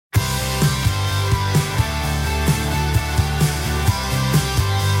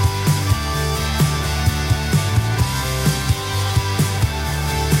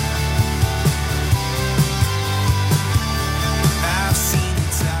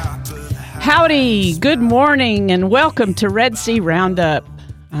Howdy, good morning, and welcome to Red Sea Roundup.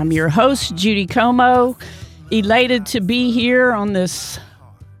 I'm your host, Judy Como, elated to be here on this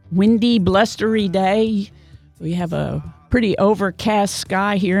windy, blustery day. We have a pretty overcast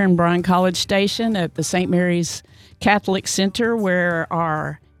sky here in Bryan College Station at the St. Mary's Catholic Center, where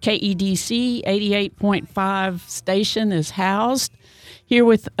our KEDC 88.5 station is housed. Here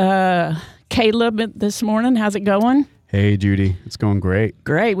with Caleb this morning. How's it going? Hey, Judy. It's going great.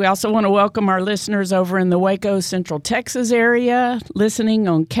 Great. We also want to welcome our listeners over in the Waco, Central Texas area, listening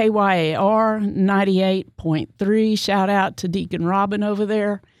on KYAR 98.3. Shout out to Deacon Robin over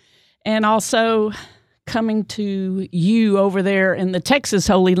there. And also coming to you over there in the Texas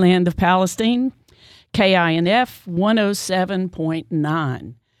Holy Land of Palestine, KINF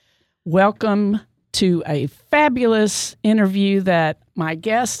 107.9. Welcome to a fabulous interview that my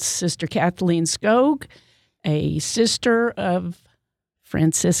guest, Sister Kathleen Skog, a sister of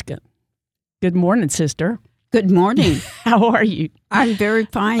Franciscan. Good morning, sister. Good morning. How are you? I'm very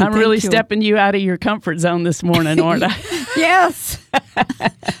fine. I'm really stepping you out of your comfort zone this morning, aren't I? Yes.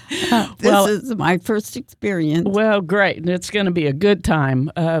 This is my first experience. Well, great. It's going to be a good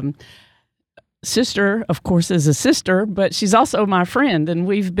time. Sister, of course, is a sister, but she's also my friend, and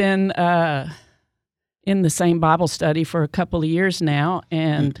we've been in the same Bible study for a couple of years now,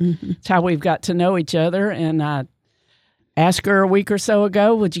 and it's how we've got to know each other. And I asked her a week or so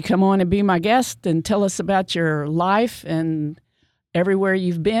ago, would you come on and be my guest and tell us about your life and everywhere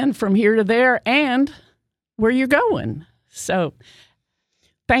you've been from here to there and where you're going. So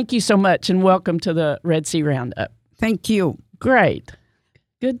thank you so much, and welcome to the Red Sea Roundup. Thank you. Great.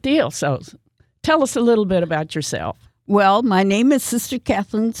 Good deal. So tell us a little bit about yourself. Well, my name is Sister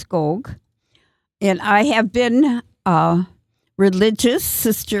Kathleen Skog, and I have been a religious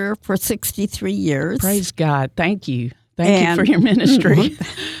sister for 63 years. Praise God. Thank you. Thank you for your ministry.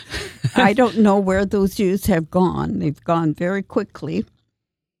 I don't know where those years have gone. They've gone very quickly.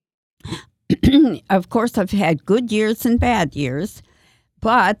 Of course, I've had good years and bad years,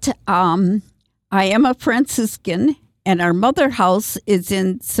 but I am a Franciscan, and our mother house is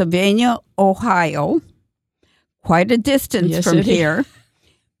in Sylvania, Ohio, quite a distance from here.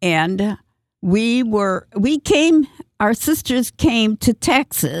 And our sisters came to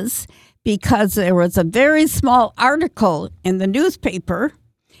Texas because there was a very small article in the newspaper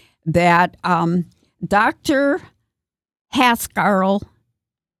that Dr. Haskell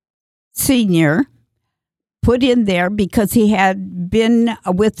Sr. put in there because he had been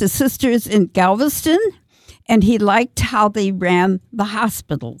with the sisters in Galveston, and he liked how they ran the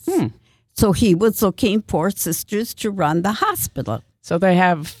hospitals. So he was looking for sisters to run the hospital. So they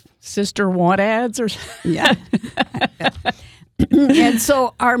have sister want ads or yeah. And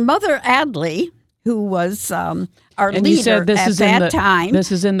so our mother Adley, who was our and leader you said this at is that time.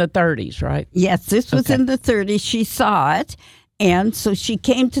 This is in the 30s, right? Yes, this was in the 30s. She saw it. And so she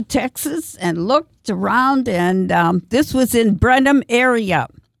came to Texas and looked around, and this was in Brenham area.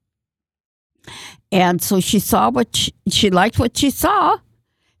 And so she saw she liked what she saw.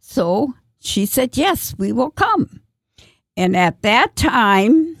 So she said, yes, we will come. And at that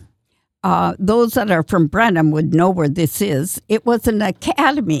time, those that are from Brenham would know where this is. It was an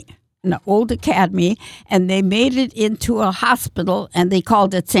academy, an old academy, and they made it into a hospital, and they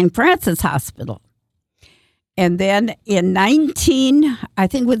called it St. Francis Hospital. And then in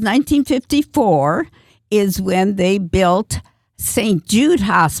 1954 is when they built St. Jude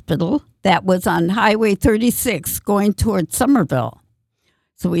Hospital that was on Highway 36 going towards Somerville.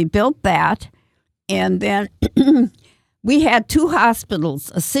 So we built that, and then we had two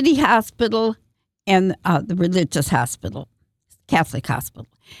hospitals, a city hospital and the religious hospital, Catholic hospital.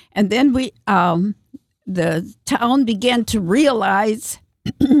 And then the town began to realize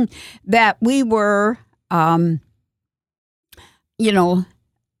that we were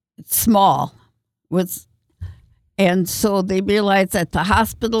small, and so they realized that the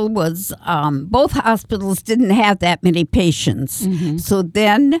hospital was, both hospitals didn't have that many patients. So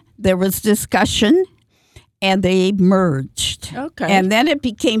then there was discussion, and they merged. Okay. And then it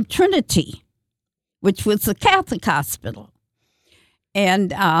became Trinity, which was the Catholic hospital.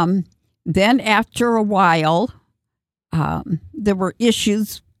 And then after a while, there were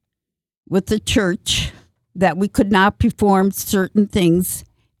issues with the church that we could not perform certain things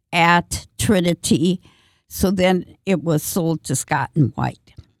at Trinity. So then it was sold to Scott and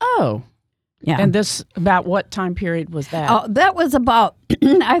White. Oh. Yeah. And this, about what time period was that? That was about,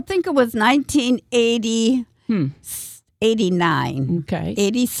 I think it was 1980, 89. Okay.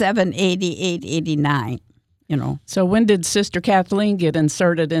 87, 88, 89. So when did Sister Kathleen get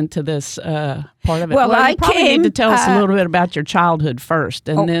inserted into this part of it? Well, you probably need to tell us a little bit about your childhood first,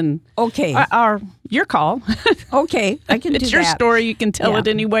 and then okay, your call. Okay, I can do that. It's your story. You can tell it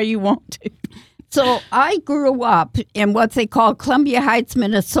any way you want to. So I grew up in what they call Columbia Heights,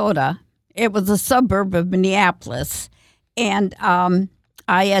 Minnesota. It was a suburb of Minneapolis, and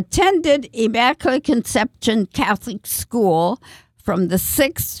I attended Immaculate Conception Catholic School from the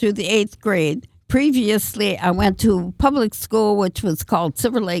 6th through the 8th grade. Previously, I went to public school, which was called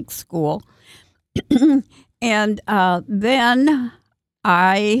Silver Lake School. And then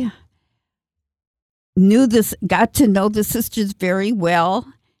I got to know the sisters very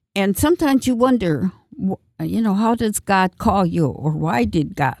well. And sometimes you wonder, how does God call you? Or why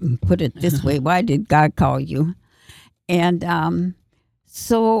did God, put it this way, why did God call you? And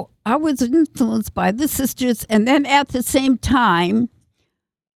so I was influenced by the sisters. And then at the same time,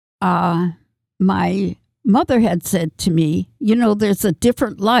 my mother had said to me, there's a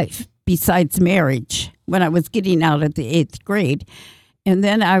different life besides marriage when I was getting out of the 8th grade. And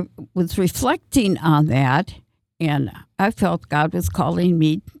then I was reflecting on that, and I felt God was calling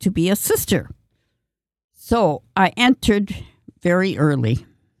me to be a sister. So I entered very early.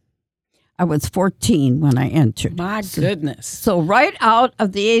 I was 14 when I entered. My goodness. So right out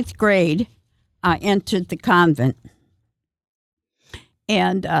of the 8th grade, I entered the convent.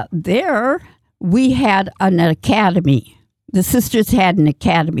 And there we had an academy. The sisters had an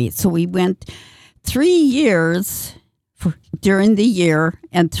academy. So we went 3 years during the year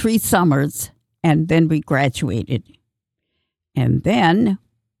and 3 summers, and then we graduated. And then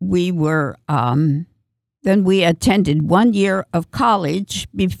we attended 1 year of college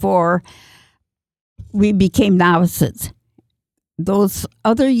before we became novices. Those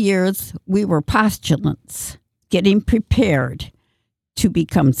other years, we were postulants, getting prepared to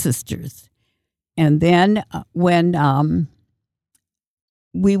become sisters. And then when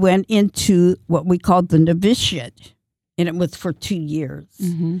we went into what we called the novitiate, and it was for 2 years.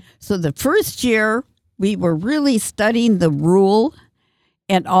 Mm-hmm. So the first year, we were really studying the rule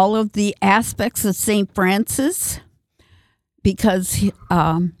and all of the aspects of St. Francis, because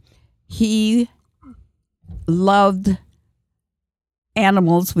he loved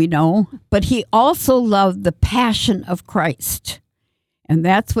animals, we know, but he also loved the passion of Christ. And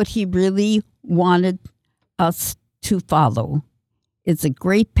that's what he really wanted us to follow. It's a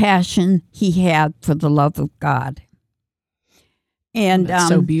great passion he had for the love of God. And that's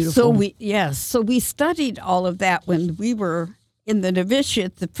so beautiful. So we studied all of that when we were in the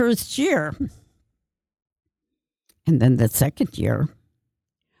novitiate the first year. And then the second year,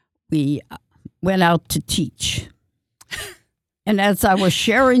 we went out to teach. And as I was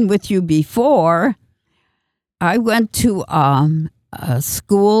sharing with you before, I went to a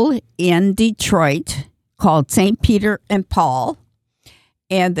school in Detroit called St. Peter and Paul,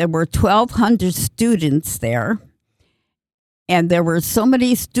 and there were 1,200 students there. And there were so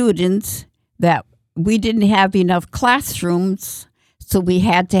many students that we didn't have enough classrooms, so we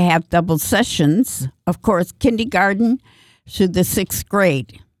had to have double sessions, of course, kindergarten through the 6th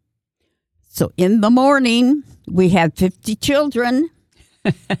grade. So in the morning, we had 50 children,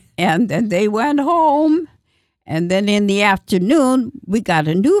 and then they went home. And then in the afternoon, we got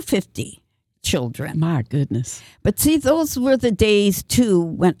a new 50 children. My goodness. But see, those were the days, too,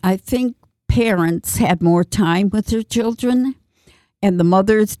 when I think parents had more time with their children, and the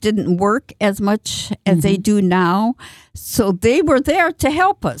mothers didn't work as much as they do now. So they were there to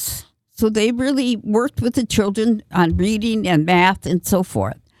help us. So they really worked with the children on reading and math and so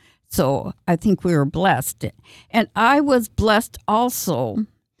forth. So I think we were blessed. And I was blessed also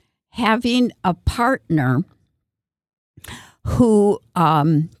having a partner who,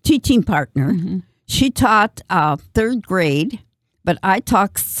 teaching partner. Mm-hmm. She taught 3rd grade, but I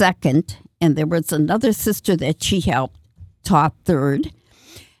taught 2nd, and there was another sister that she helped taught 3rd.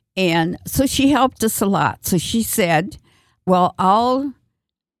 And so she helped us a lot. So she said, well,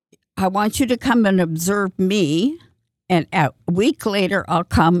 I want you to come and observe me, and a week later I'll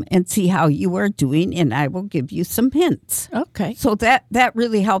come and see how you are doing, and I will give you some hints. Okay. So that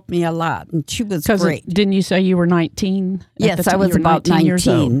really helped me a lot, and she was great. Didn't you say you were 19? Yes, I was about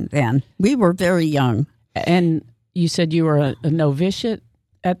 19 then. We were very young. And you said you were a novitiate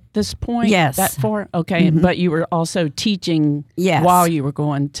at this point? Yes. That far? Okay. Mm-hmm. But you were also teaching while you were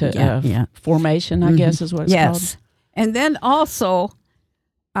going to formation, I guess is what it's called. Yes. And then also,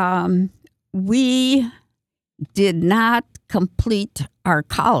 we did not complete our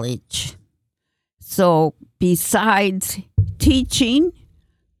college. So besides teaching,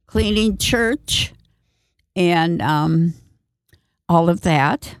 cleaning church, and all of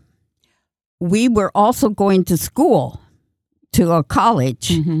that, we were also going to school, to a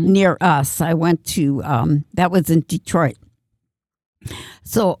college near us. I went to, that was in Detroit.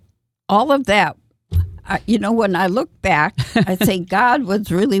 So all of that, when I look back, I say God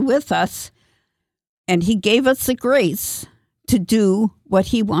was really with us, and he gave us the grace to do what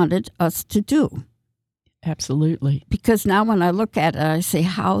he wanted us to do. Absolutely. Because now when I look at it, I say,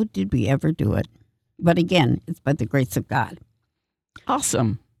 how did we ever do it? But again, it's by the grace of God.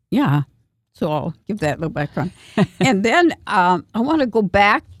 Awesome. Yeah. So I'll give that little background. And then I want to go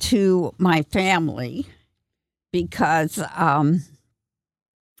back to my family because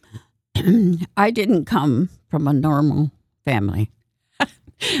I didn't come from a normal family.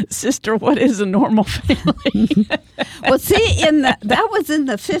 Sister, what is a normal family? Well, see, that was in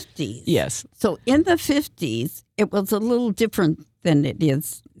the 50s. Yes. So in the 50s, it was a little different than it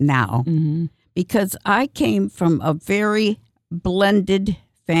is now because I came from a very blended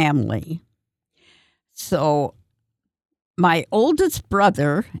family. So my oldest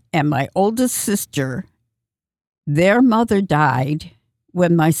brother and my oldest sister, their mother died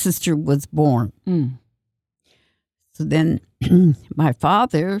when my sister was born. So then my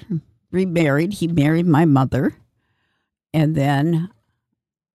father remarried. He married my mother. And then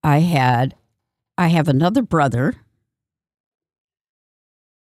I have another brother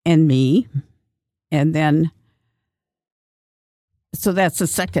and me. And then, so that's the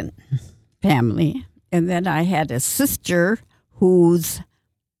second family. And then I had a sister who's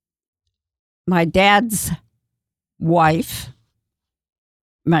my dad's wife.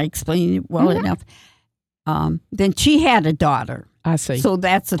 Am I explaining it well enough? Then she had a daughter. I see. So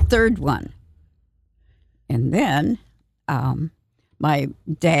that's a third one. And then my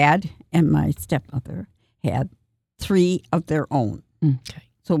dad and my stepmother had 3 of their own. Okay.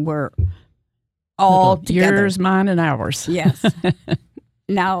 So we're all together. Yours, mine, and ours. Yes.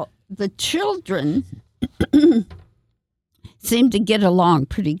 Now, the children seem to get along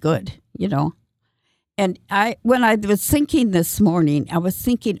pretty good, And when I was thinking this morning, I was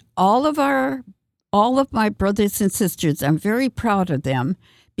thinking all of my brothers and sisters, I'm very proud of them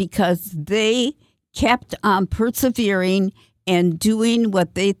because they kept on persevering and doing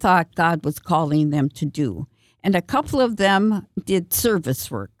what they thought God was calling them to do. And a couple of them did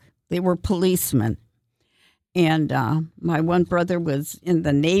service work. They were policemen. And my one brother was in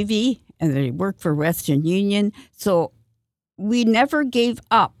the Navy, and they worked for Western Union. So we never gave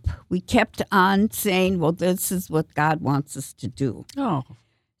up. We kept on saying, well, this is what God wants us to do. Oh.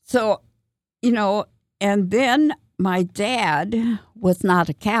 So, and then my dad was not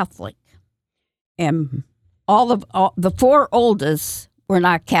a Catholic. And all the 4 oldest were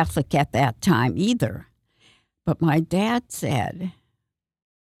not Catholic at that time either. But my dad said,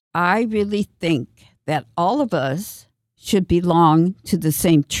 I really think that all of us should belong to the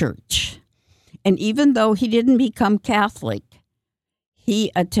same church. And even though he didn't become Catholic,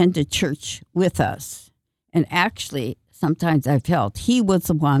 he attended church with us. And actually, sometimes I felt he was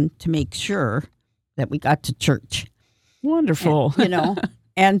the one to make sure that we got to church. Wonderful. And,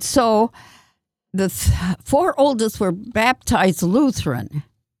 and so the 4 oldest were baptized Lutheran.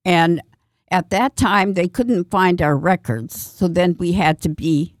 And at that time, they couldn't find our records. So then we had to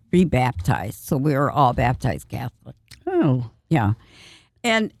be rebaptized. So we were all baptized Catholic. Oh. Yeah.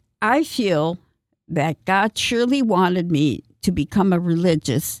 And I feel that God surely wanted me to become a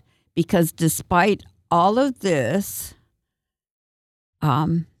religious because despite all of this,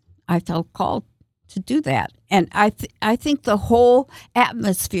 I felt called to do that. And I think the whole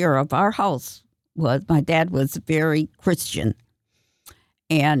atmosphere of our house was, my dad was very Christian.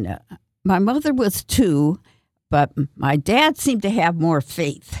 And my mother was too, but my dad seemed to have more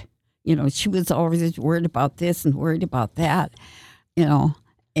faith. She was always worried about this and worried about that,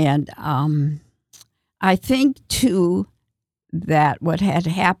 And I think, too, that what had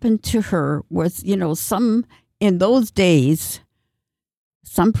happened to her was, in those days,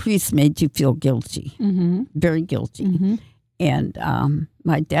 some priests made you feel guilty, very guilty. And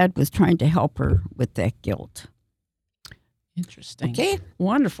my dad was trying to help her with that guilt. Interesting. Okay.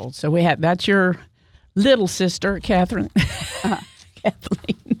 Wonderful. So that's your little sister, Kathleen.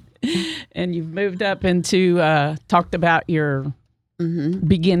 Kathleen. And you've moved up into, talked about your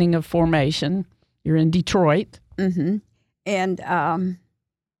beginning of formation. You're in Detroit. And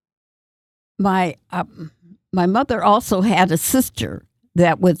my mother also had a sister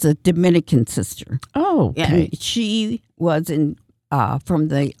that was a Dominican sister. Oh, okay. And she was from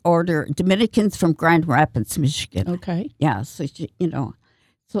the order Dominicans from Grand Rapids, Michigan. Okay. Yeah, so she,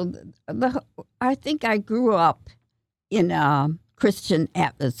 so I think I grew up in a Christian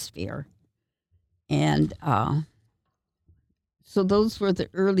atmosphere, and so those were the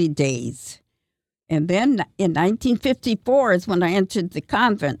early days. And then in 1954 is when I entered the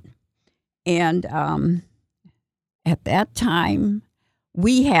convent. And at that time,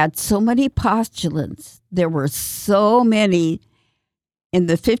 we had so many postulants. There were so many in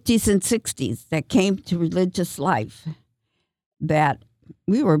the 50s and 60s that came to religious life that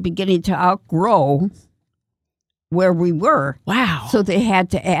we were beginning to outgrow where we were. Wow. So they had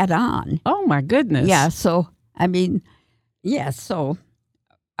to add on. Oh, my goodness. Yeah, so, I mean, so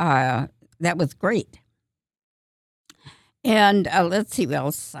that was great. And let's see what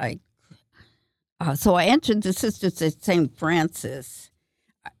else so I entered the Sisters at St. Francis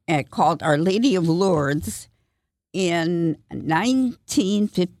called Our Lady of Lourdes in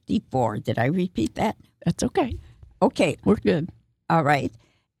 1954. Did I repeat that? That's okay. Okay. We're good. All right.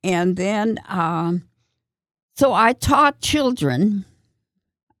 And then, so I taught children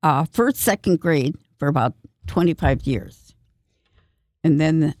first, second grade for about 25 years. And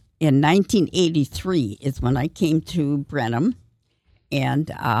then in 1983 is when I came to Brenham.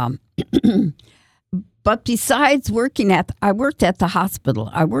 And, but besides I worked at the hospital.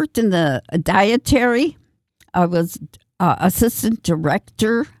 I worked in the dietary. I was assistant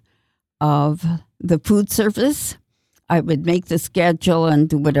director of the food service. I would make the schedule and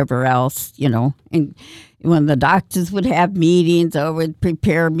do whatever else, And when the doctors would have meetings, I would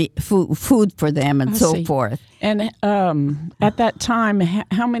prepare food for them and so forth. And at that time,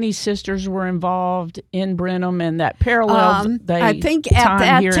 how many sisters were involved in Brenham and that paralleled I think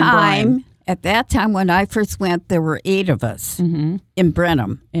at that time when I first went, there were 8 of us in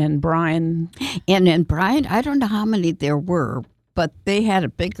Brenham. And Bryan? And in Bryan, I don't know how many there were, but they had a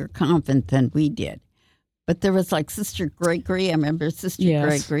bigger convent than we did. But there was like Sister Gregory. I remember Sister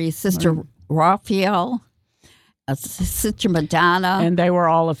Gregory, Sister Raphael, Sister Madonna. And they were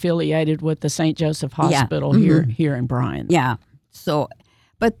all affiliated with the St. Joseph Hospital here in Bryan. Yeah. So,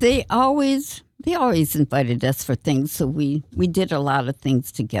 but they always invited us for things, so we did a lot of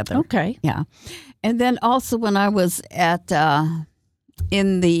things together. Okay. Yeah. And then also when I was at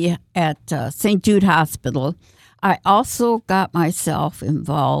St. Jude Hospital, I also got myself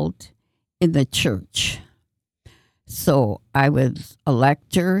involved in the church. So I was a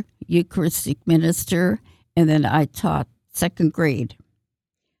lector, Eucharistic minister, and then I taught second grade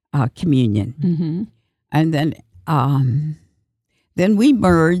communion. Mm-hmm. And then we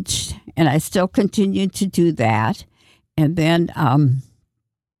merged, and I still continued to do that. And then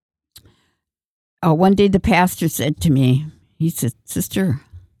one day the pastor said to me, he said, "Sister,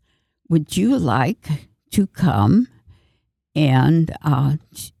 would you like to come and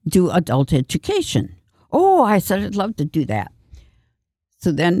do adult education?" Oh, I said, I'd love to do that.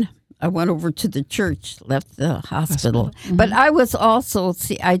 So then I went over to the church, left the hospital. Mm-hmm. But I was also,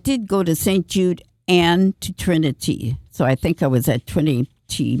 I did go to St. Jude and to Trinity. So I think I was at Trinity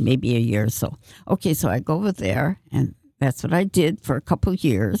maybe a year or so. Okay, so I go over there, and that's what I did for a couple of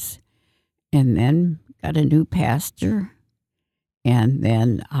years. And then got a new pastor. And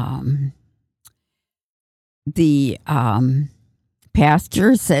then the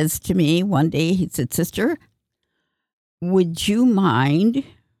pastor says to me one day, he said, "Sister, would you mind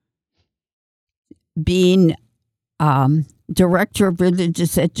being director of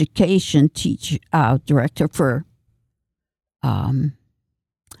religious education, director for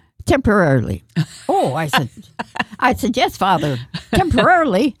temporarily?" Oh, I said, "Yes, Father,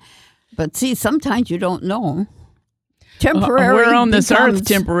 temporarily." But see, sometimes you don't know. Temporary. We're on this earth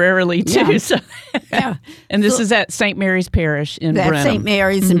temporarily too. Yeah. So. Yeah. And this is at St. Mary's Parish in Brenham. At St.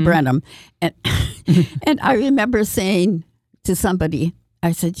 Mary's in Brenham. And and I remember saying to somebody,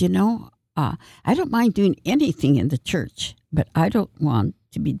 I said, I don't mind doing anything in the church, but I don't want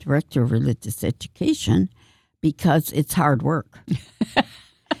to be director of religious education because it's hard work.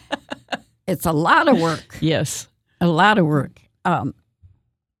 It's a lot of work. Yes. A lot of work.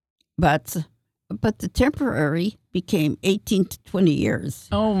 But the temporary became 18 to 20 years.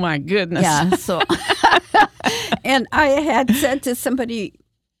 Oh, my goodness. Yeah, so, and I had said to somebody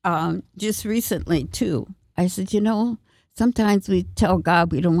just recently, too, I said, sometimes we tell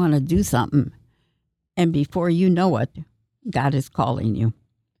God we don't want to do something, and before you know it, God is calling you.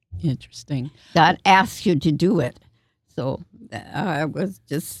 Interesting. God asks you to do it. So I was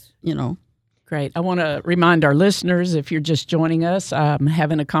just, Great. I want to remind our listeners, if you're just joining us, I'm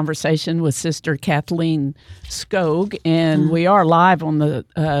having a conversation with Sister Kathleen Skog, and we are live on the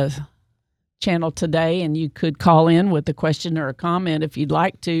channel today, and you could call in with a question or a comment if you'd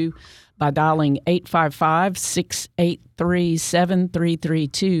like to by dialing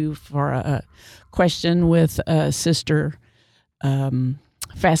 855-683-7332 for a question with Sister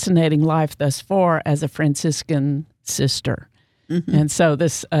fascinating life thus far as a Franciscan sister. And so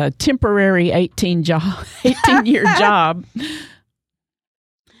this temporary 18-year job.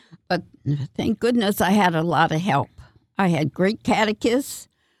 But thank goodness I had a lot of help. I had great catechists.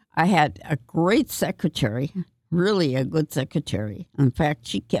 I had a great secretary, really a good secretary. In fact,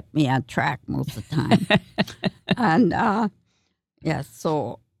 she kept me on track most of the time. And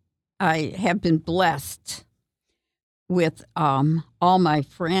so I have been blessed with all my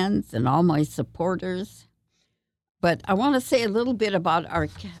friends and all my supporters. But I want to say a little bit about our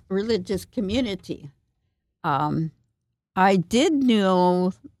religious community. I did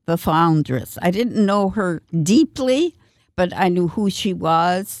know the foundress. I didn't know her deeply, but I knew who she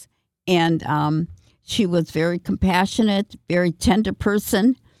was. And she was very compassionate, very tender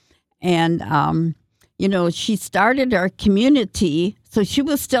person. And, she started our community. So she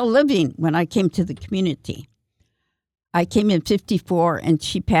was still living when I came to the community. I came in 1954, and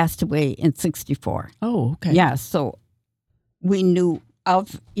she passed away in 1964. Oh, okay. Yeah, so we knew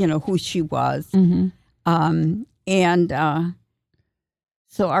of, who she was. Mm-hmm.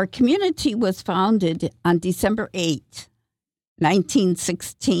 So our community was founded on December 8th,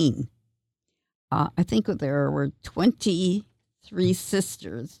 1916. I think there were 23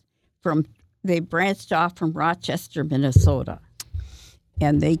 sisters they branched off from Rochester, Minnesota.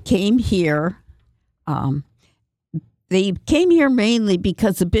 And they came here. They came here mainly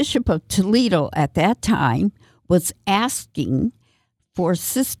because the Bishop of Toledo at that time was asking for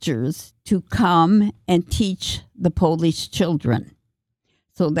sisters to come and teach the Polish children.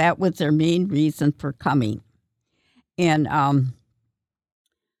 So that was their main reason for coming. And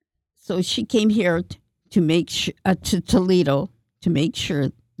so she came here to to Toledo to make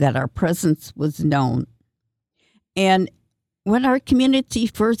sure that our presence was known. And when our community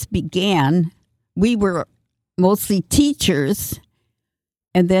first began, we were mostly teachers.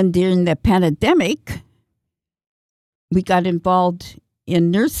 And then during the pandemic, we got involved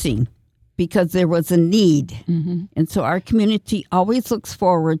in nursing because there was a need. Mm-hmm. And so our community always looks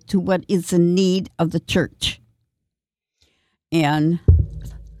forward to what is the need of the church. And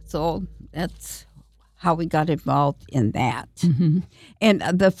so that's how we got involved in that. Mm-hmm. And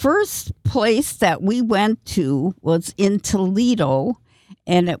the first place that we went to was in Toledo,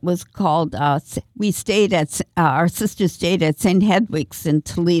 and it was called, our sisters stayed at St. Hedwig's in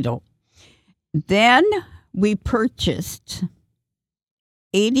Toledo. Then we purchased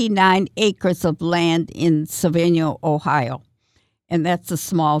 89 acres of land in Sylvania, Ohio, and that's a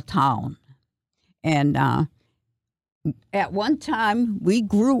small town. And at one time, we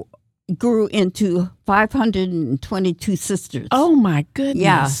grew into 522 sisters. Oh, my goodness.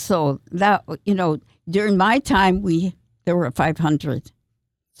 Yeah, so that, during my time, there were 500.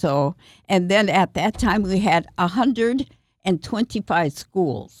 So, and then at that time, we had 125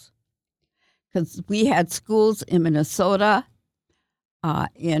 schools. Because we had schools in Minnesota,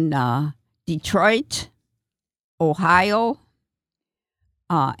 in Detroit, Ohio,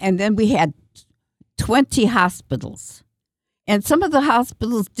 and then we had 20 hospitals. And some of the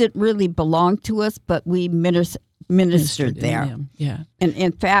hospitals didn't really belong to us, but we ministered there. Yeah. And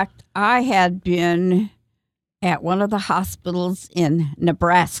in fact, I had been at one of the hospitals in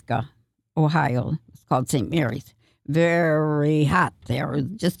Nebraska, Ohio. It's called St. Mary's. Very hot there,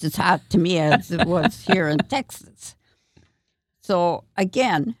 just as hot to me as it was here in Texas. So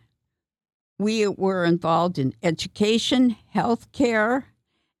again, we were involved in education, health care,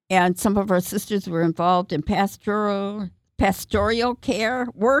 and some of our sisters were involved in pastoral care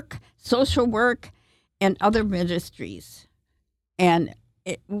work, social work, and other ministries. And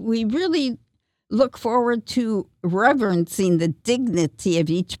we really look forward to reverencing the dignity of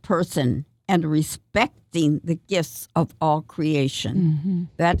each person and respecting the gifts of all creation. Mm-hmm.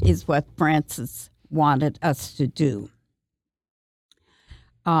 That is what Francis wanted us to do.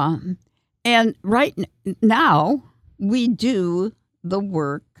 And right now, we do the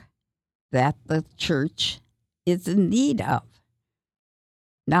work that the church is in need of.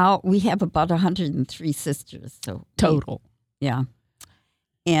 Now we have about 103 sisters. So Total. yeah.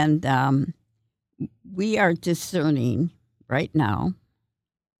 And we are discerning right now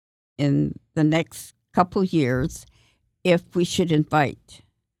in the next couple years if we should invite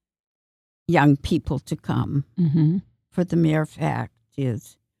young people to come. Mm-hmm. For the mere fact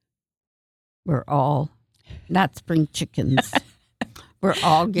is we're all not spring chickens. We're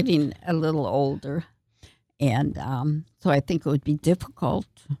all getting a little older. And so I think it would be difficult.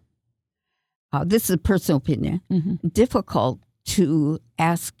 This is a personal opinion. Mm-hmm. Difficult to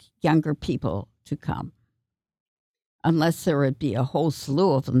ask younger people to come. Unless there would be a whole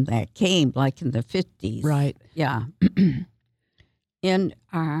slew of them that came, like in the 50s. Right. Yeah. And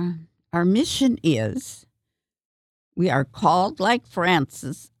our mission is We are called, like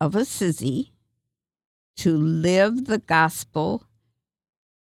Francis of Assisi, to live the gospel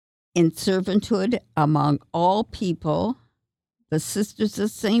in servanthood among all people, the Sisters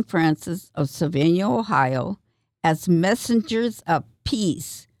of St. Francis of Sylvania, Ohio, as messengers of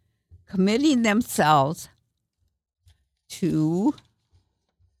peace, committing themselves to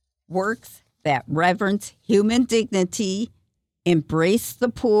works that reverence human dignity, embrace the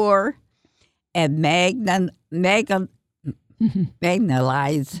poor, and magnalize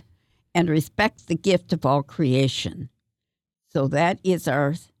and respect the gift of all creation. So that is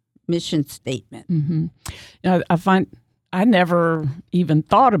our mission statement. Mm-hmm. I find I never even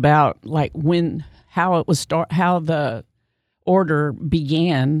thought about how the order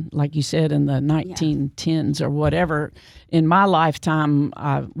began, like you said, in the 1910s or whatever. In my lifetime,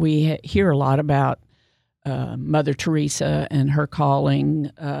 we hear a lot about Mother Teresa and her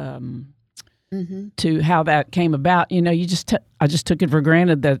calling to how that came about. I just took it for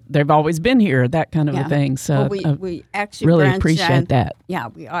granted that they've always been here, that kind of a thing. So we actually really appreciate that. Yeah,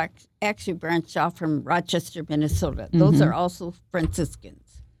 we actually branched off from Rochester, Minnesota. Those are also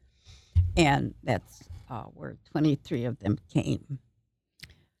Franciscans, and that's where 23 of them came.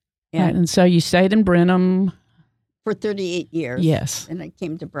 And so you stayed in Brenham for 38 years. Yes, and I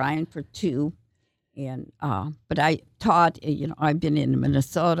came to Bryan for 2, and but I taught. I've been in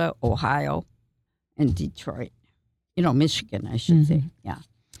Minnesota, Ohio, and Detroit. Michigan, I should say. Yeah.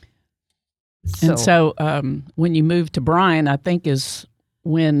 And so when you moved to Bryan, I think is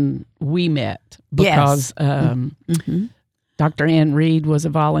when we met, because Dr. Ann Reed was a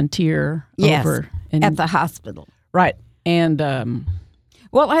volunteer over at the hospital. Right. And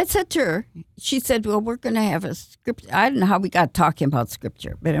well, I said to her, she said, well, we're going to have a script. I don't know how we got talking about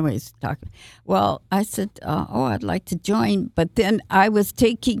scripture, but anyways, Well, I said, I'd like to join. But then I was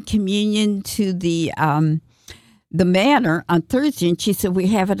taking communion to the manor on Thursday, and she said, we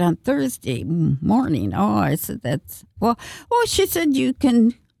have it on Thursday morning. Oh, I said, she said, you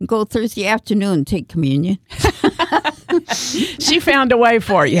can go Thursday afternoon and take communion. She found a way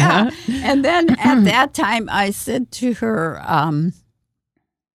for you, huh? And then at that time, I said to her,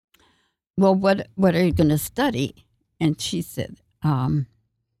 well, what are you going to study? And she said, what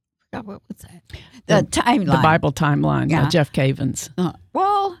was that? The timeline. The Bible timeline by Jeff Cavins.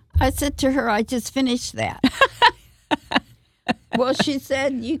 Well, I said to her, I just finished that. Well, she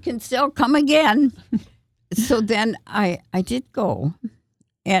said, you can still come again. So then I did go.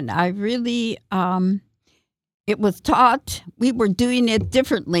 And I really, it was taught, we were doing it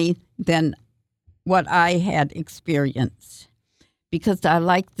differently than what I had experienced. Because I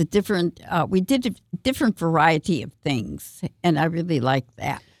like the different, we did a different variety of things, and I really like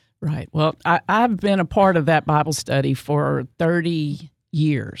that. Right. Well, I've been a part of that Bible study for 30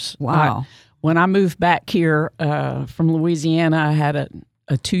 years. Wow. When I moved back here from Louisiana, I had a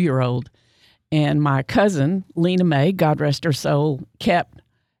 2-year-old, and my cousin, Lena Mae, God rest her soul, kept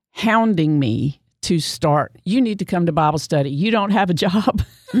hounding me to start. You need to come to Bible study. You don't have a job.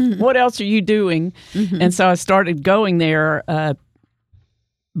 What else are you doing? And so I started going there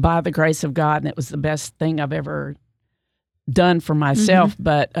by the grace of God, and it was the best thing I've ever done for myself.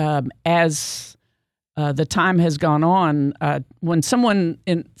 But as the time has gone on, when someone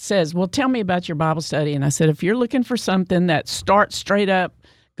says, well, tell me about your Bible study, and I said, if you're looking for something that starts straight up,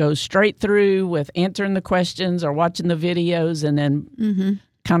 goes straight through with answering the questions or watching the videos, and then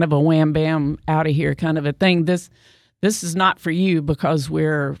kind of a wham bam out of here kind of a thing, this is not for you, because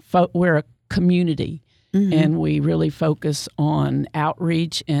we're a community. And we really focus on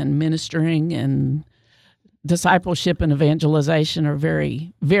outreach and ministering, and discipleship and evangelization are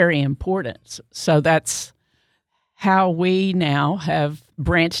very, very important. So that's how we now have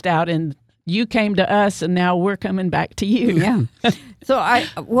branched out, and you came to us, and now we're coming back to you. Yeah. So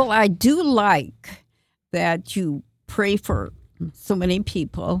I do like that you pray for so many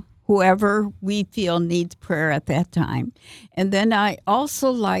people, whoever we feel needs prayer at that time. And then I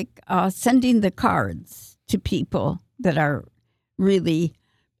also like sending the cards to people that are really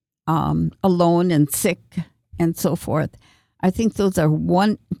alone and sick and so forth. I think those are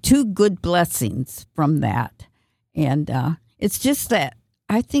 2 good blessings from that. And it's just that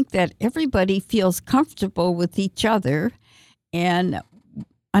I think that everybody feels comfortable with each other. And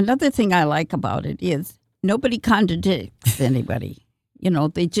another thing I like about it is nobody contradicts anybody.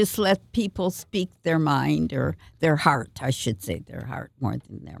 They just let people speak their mind, or their heart, I should say, their heart more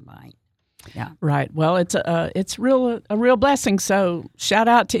than their mind. Yeah. Right. Well, it's a real blessing. So shout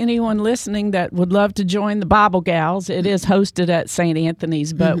out to anyone listening that would love to join the Bible Gals. It is hosted at St.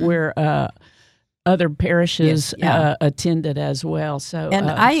 Anthony's, but we're other parishes attended as well. So,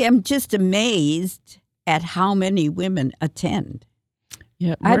 and I am just amazed at how many women attend.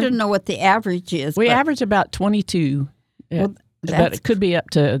 Yeah, I don't know what the average is. We but average about 22. Well, but it could be up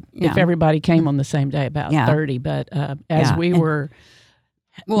to, if everybody came on the same day, about 30. But as we were...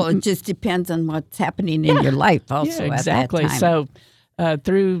 Well, it just depends on what's happening in your life also exactly. at that time. So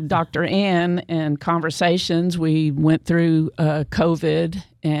through Dr. Ann and conversations, we went through COVID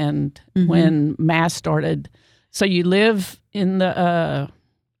and when Mass started. So you live in the...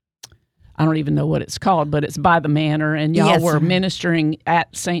 I don't even know what it's called, but it's by the manor, and y'all were ministering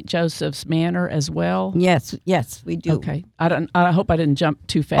at St. Joseph's Manor as well. Yes, we do. Okay, I hope I didn't jump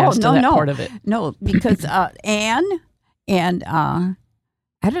too fast to that part of it. No, because Anne and I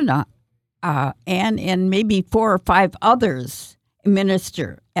don't know, Anne and maybe 4 or 5 others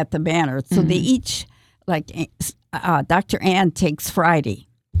minister at the manor. So they each, like Dr. Ann takes Friday,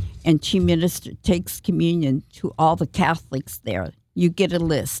 and she takes communion to all the Catholics there. You get a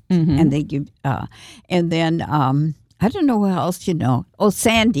list, and they give, and then I don't know what else you know. Oh,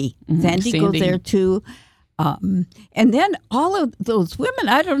 Sandy goes there too, and then all of those women.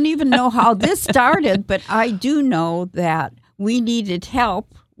 I don't even know how this started, but I do know that we needed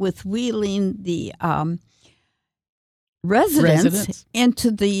help with wheeling the residents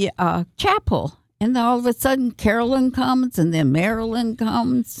into the chapel, and then all of a sudden Carolyn comes, and then Marilyn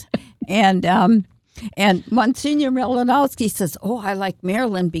comes, And Monsignor Malinowski says, "Oh, I like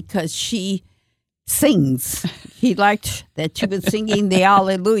Marilyn because she sings." He liked that she was singing the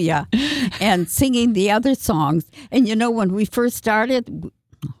Alleluia and singing the other songs. And when we first started,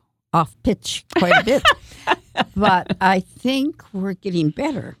 off pitch quite a bit, but I think we're getting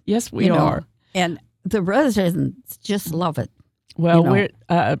better. Yes, we are. And the residents just love it. Well, we're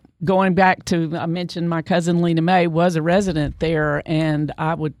going back to, I mentioned my cousin Lena May was a resident there, and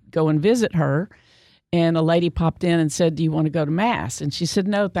I would go and visit her. And a lady popped in and said, "Do you want to go to Mass?" And she said,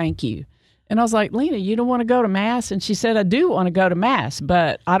 "No, thank you." And I was like, "Lena, you don't want to go to Mass?" And she said, "I do want to go to Mass,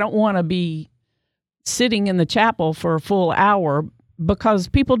 but I don't want to be sitting in the chapel for a full hour because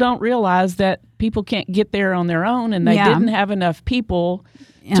people don't realize that people can't get there on their own, and they didn't have enough people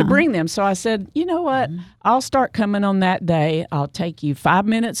to bring them." So I said, "You know what? I'll start coming on that day. I'll take you 5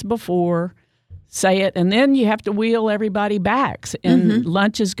 minutes before, say it, and then you have to wheel everybody back. And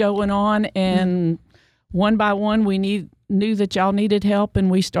lunch is going on, and one by one, we knew that y'all needed help,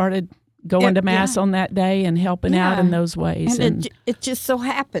 and we started going to Mass on that day and helping out in those ways. And it just so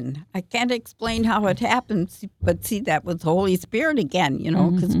happened. I can't explain how it happened, but see, that was the Holy Spirit again,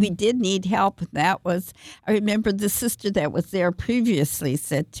 because we did need help. I remember the sister that was there previously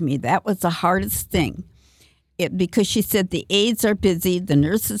said to me, that was the hardest thing. Because she said the aides are busy, the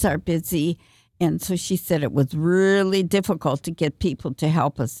nurses are busy, and so she said it was really difficult to get people to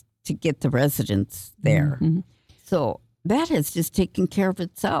help us to get the residents there. So that has just taken care of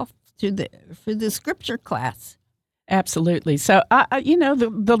itself for the scripture class. Absolutely. So,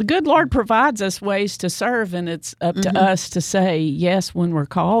 the good Lord provides us ways to serve, and it's up to us to say yes when we're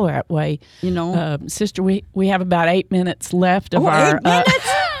called that way. Sister, we have about 8 minutes left of our... 8 minutes?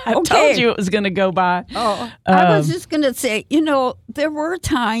 I told you it was going to go by. Oh, I was just going to say, there were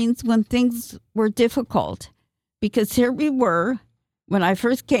times when things were difficult, because here we were, when I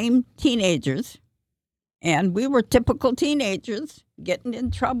first came, teenagers, and we were typical teenagers getting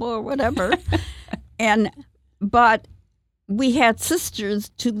in trouble or whatever. But we had sisters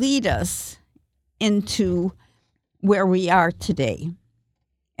to lead us into where we are today.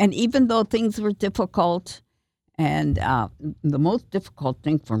 And even though things were difficult, and the most difficult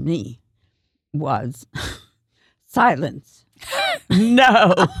thing for me was silence.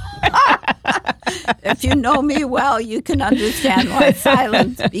 No. If you know me well, you can understand why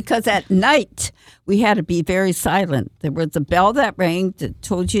silence, because at night we had to be very silent. There was a bell that rang that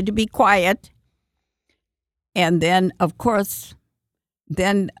told you to be quiet. And then, of course,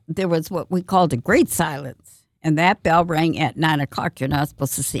 then there was what we called a great silence. And that bell rang at 9 o'clock. You're not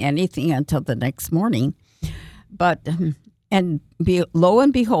supposed to say anything until the next morning. But, lo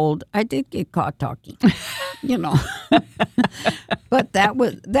and behold, I did get caught talking, But that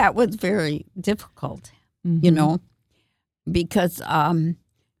was very difficult, because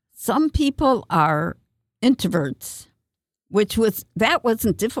some people are introverts, that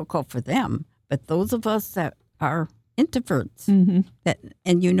wasn't difficult for them. But those of us that are introverts,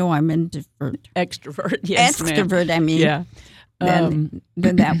 I'm introvert. Extrovert, yes, extrovert, ma'am. I mean. Yeah. Then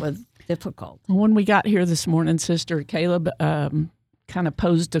that was difficult. When we got here this morning, Sister Caleb kind of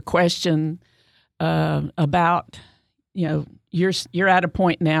posed a question about, you're at a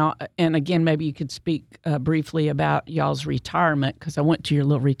point now, and again, maybe you could speak briefly about y'all's retirement, because I went to your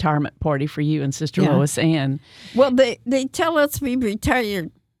little retirement party for you and Sister Lois Ann. Well, they tell us we retire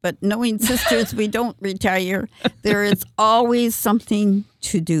but knowing sisters, we don't retire. There is always something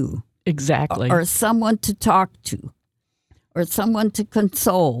to do, Exactly. or someone to talk to, or someone to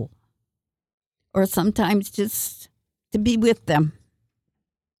console, or sometimes just to be with them.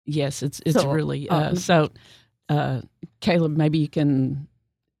 Yes, it's So, really Caleb, maybe you can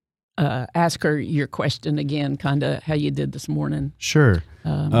ask her your question again, kind of how you did this morning. Sure.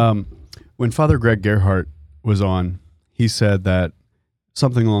 When Father Greg Gerhardt was on, he said that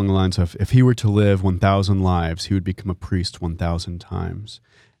something along the lines of, if he were to live 1,000 lives, he would become a priest 1,000 times.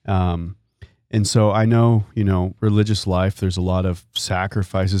 And so I know, religious life, there's a lot of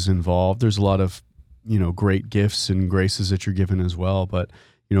sacrifices involved. There's a lot of, great gifts and graces that you're given as well. But,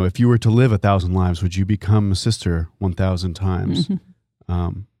 if you were to live 1,000 lives, would you become a sister 1,000 times?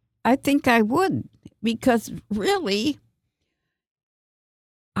 Mm-hmm. I think I would, because really,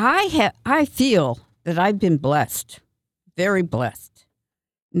 I feel that I've been blessed, very blessed.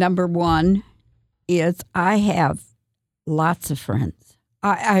 Number one is I have lots of friends.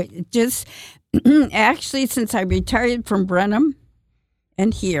 I just actually, since I retired from Brenham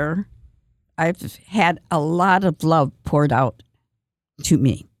and here, I've had a lot of love poured out to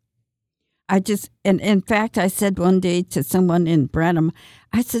me. And in fact, I said one day to someone in Brenham,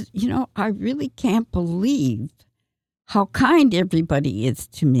 I said, I really can't believe how kind everybody is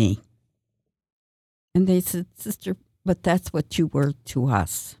to me. And they said, Sister, but that's what you were to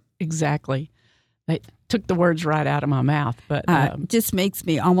us. Exactly. They took the words right out of my mouth, but It just makes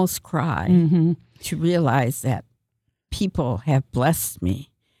me almost cry mm-hmm. to realize that people have blessed me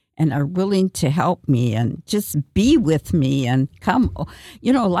and are willing to help me and just be with me and come.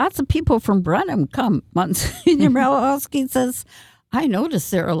 Lots of people from Brenham come. Monsignor Malowski says, I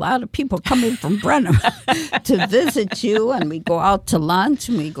notice there are a lot of people coming from Brenham to visit you, and we go out to lunch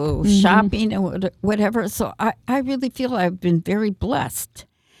and we go shopping and whatever. So I really feel I've been very blessed.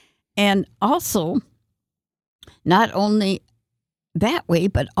 And also, not only that way,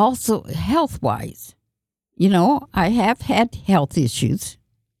 but also health-wise. I have had health issues.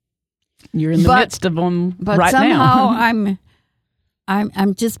 You're in the midst of them but right somehow now.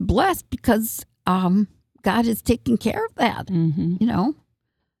 I'm just blessed because God is taking care of that. Mm-hmm.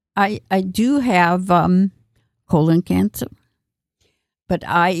 I do have colon cancer, but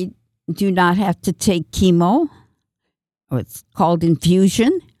I do not have to take chemo. It's called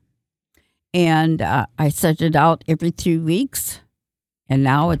infusion, and I set it out every 3 weeks, and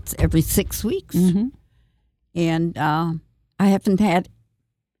now it's every 6 weeks. Mm-hmm. And I haven't had,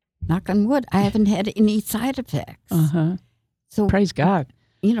 knock on wood, I haven't had any side effects. Uh-huh. So praise God.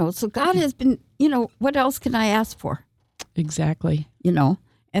 So God has been, what else can I ask for? Exactly.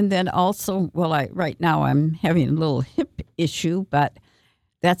 And then also, right now I'm having a little hip issue, but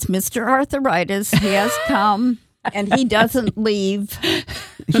that's Mr. Arthritis. He has come and he doesn't leave.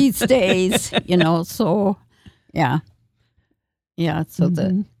 He stays, so yeah. Yeah, so I've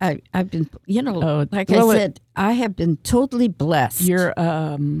been, I said, I have been totally blessed. Your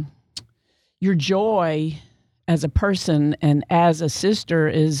joy as a person and as a sister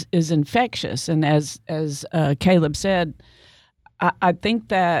is infectious, and as Caleb said, I think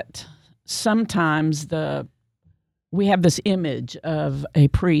that sometimes we have this image of a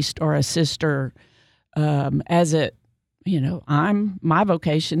priest or a sister as it. My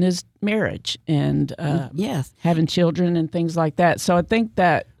vocation is marriage and yes, having children and things like that. So I think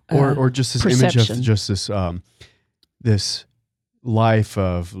that or just this perception. image of just this life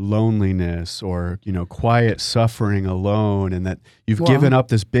of loneliness or quiet suffering alone, and that you've given up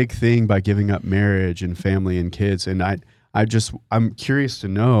this big thing by giving up marriage and family and kids. And I'm curious to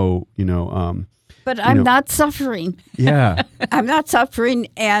know, but I'm not suffering. Yeah, I'm not suffering,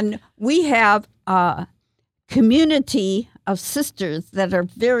 and we have a community of sisters that are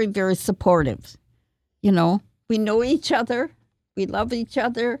very, very supportive. We know each other, we love each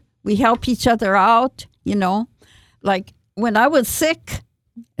other, we help each other out. Like when I was sick,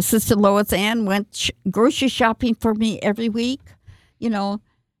 Sister Lois Ann went grocery shopping for me every week,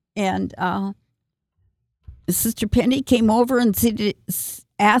 and Sister Penny came over and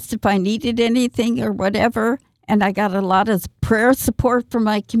asked if I needed anything or whatever. And I got a lot of prayer support from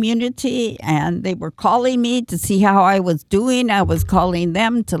my community, and they were calling me to see how I was doing. I was calling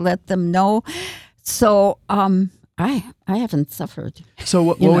them to let them know. So I haven't suffered. So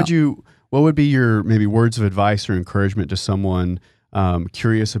what would be your maybe words of advice or encouragement to someone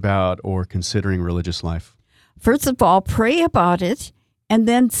curious about or considering religious life? First of all, pray about it and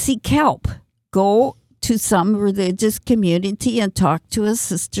then seek help. Go to some religious community and talk to a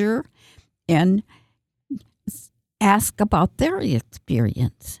sister and ask about their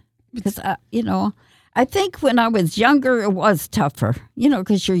experience. Because, I think when I was younger, it was tougher,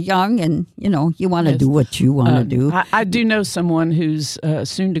 because you're young and, you want to do what you want to do. I do know someone who's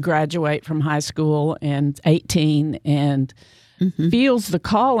soon to graduate from high school and 18 and feels the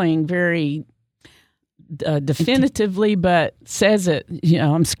calling very definitively, but says it,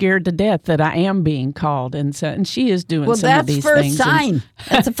 I'm scared to death that I am being called. And she is doing some of these things. Well, that's first sign.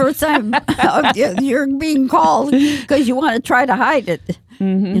 That's the first time you're being called because you want to try to hide it.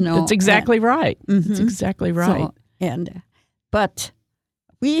 It's exactly right. It's exactly right. But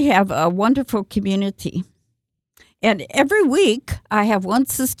we have a wonderful community. And every week I have one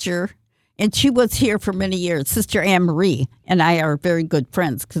sister, and she was here for many years, Sister Anne Marie, and I are very good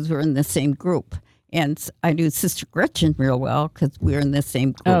friends because we're in the same group. And I knew Sister Gretchen real well because we were in the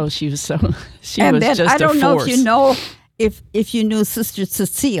same group. Oh, she was just I don't know force. if you knew Sister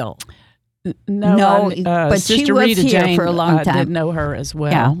Cecile. No, but Sister she was Rita here Jane, for a long time. I did know her as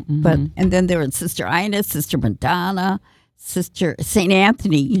well. Yeah, and then there was Sister Ina, Sister Madonna, Sister St.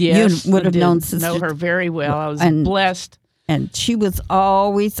 Anthony. Yes, you would have known Sister. Sister. Know her very well. I was blessed. And she was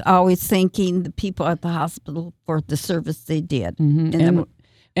always thanking the people at the hospital for the service they did.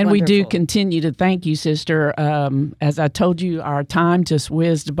 And we do continue to thank you, Sister. As I told you, our time just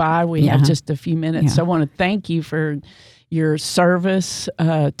whizzed by. We have just a few minutes. Yeah. So I want to thank you for your service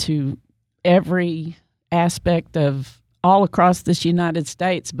to every aspect of all across this United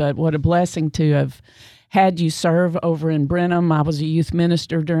States. But what a blessing to have had you serve over in Brenham. I was a youth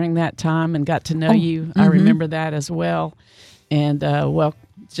minister during that time and got to know you. I remember that as well. And,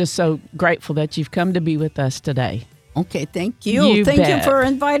 just so grateful that you've come to be with us today. Okay, thank you. Thank you for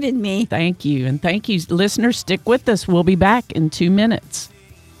inviting me. Thank you. And thank you, listeners. Stick with us. We'll be back in 2 minutes.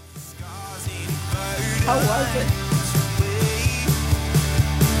 How was it?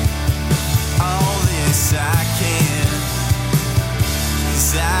 All this I can,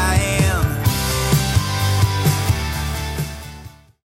 'cause I